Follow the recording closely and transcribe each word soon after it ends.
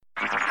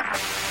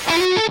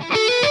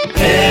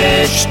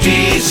HD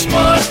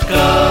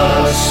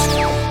Smartcast.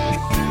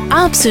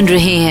 आप सुन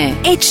रहे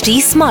हैं HD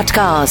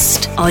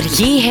Smartcast और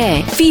ये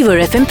है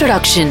fever FM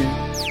production.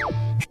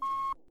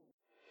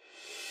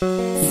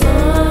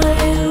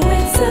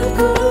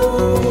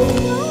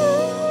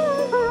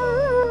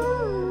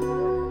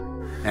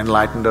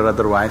 Enlightened or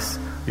otherwise,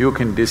 you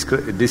can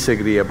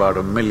disagree about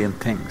a million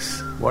things.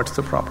 What's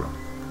the problem?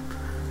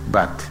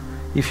 But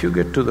if you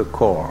get to the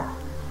core,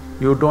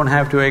 you don't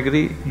have to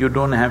agree, you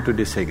don't have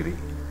to disagree.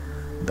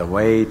 The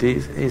way it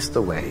is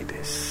the way it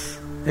is.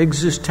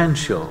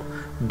 Existential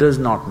does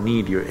not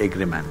need your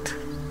agreement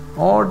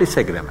or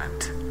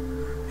disagreement.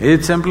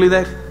 It's simply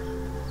that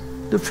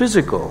the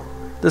physical,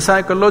 the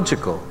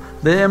psychological,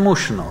 the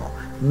emotional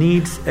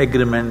needs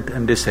agreement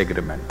and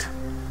disagreement.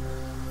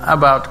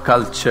 About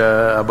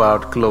culture,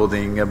 about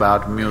clothing,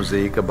 about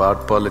music,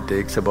 about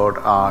politics, about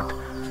art,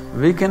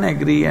 we can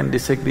agree and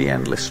disagree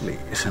endlessly,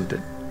 isn't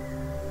it?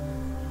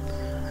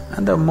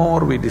 And the more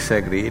we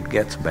disagree, it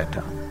gets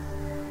better.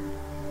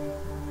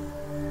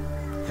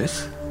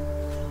 Yes?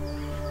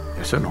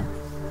 Yes or no?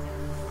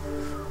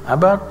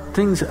 About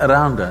things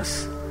around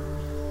us,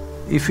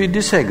 if we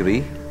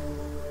disagree,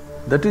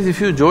 that is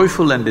if you're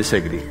joyful and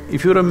disagree,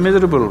 if you're a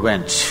miserable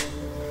wench,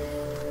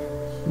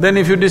 then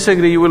if you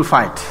disagree, you will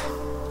fight.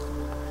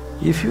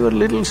 If you are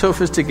little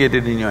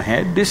sophisticated in your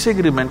head,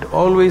 disagreement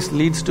always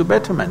leads to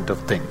betterment of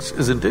things,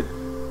 isn't it?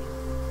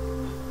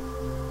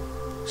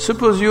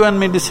 Suppose you and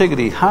me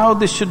disagree, how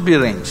this should be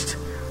arranged?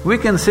 We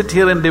can sit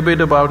here and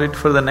debate about it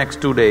for the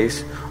next 2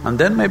 days and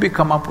then maybe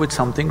come up with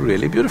something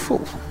really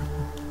beautiful.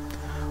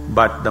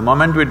 But the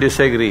moment we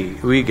disagree,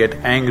 we get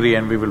angry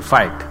and we will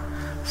fight.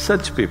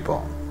 Such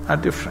people are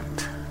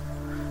different.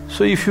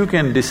 So if you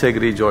can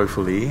disagree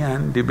joyfully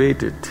and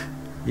debate it,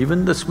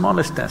 even the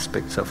smallest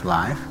aspects of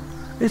life,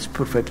 it's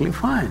perfectly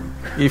fine.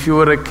 If you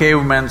were a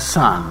caveman's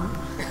son,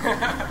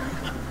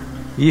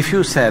 if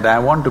you said, I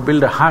want to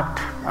build a hut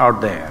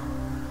out there,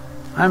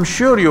 I'm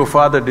sure your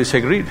father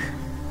disagreed.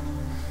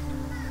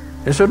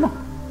 Yes or no?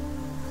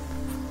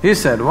 He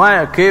said,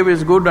 why a cave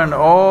is good and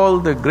all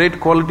the great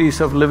qualities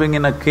of living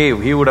in a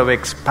cave, he would have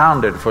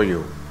expounded for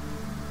you.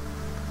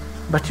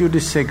 But you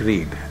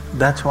disagreed,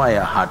 that's why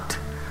a hut,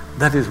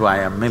 that is why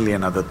a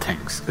million other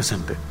things,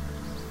 isn't it?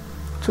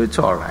 So it's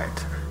all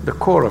right. The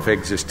core of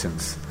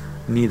existence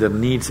neither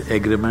needs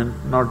agreement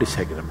nor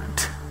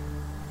disagreement.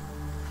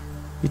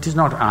 It is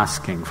not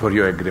asking for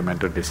your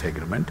agreement or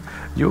disagreement,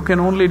 you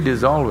can only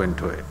dissolve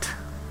into it.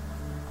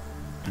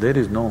 There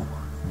is no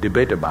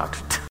debate about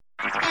it.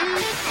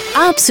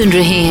 आप सुन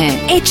रहे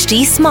हैं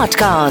HD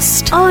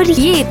Smartcast और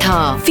ये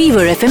था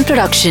fever FM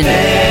production.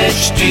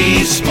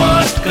 HD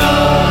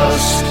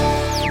Smartcast.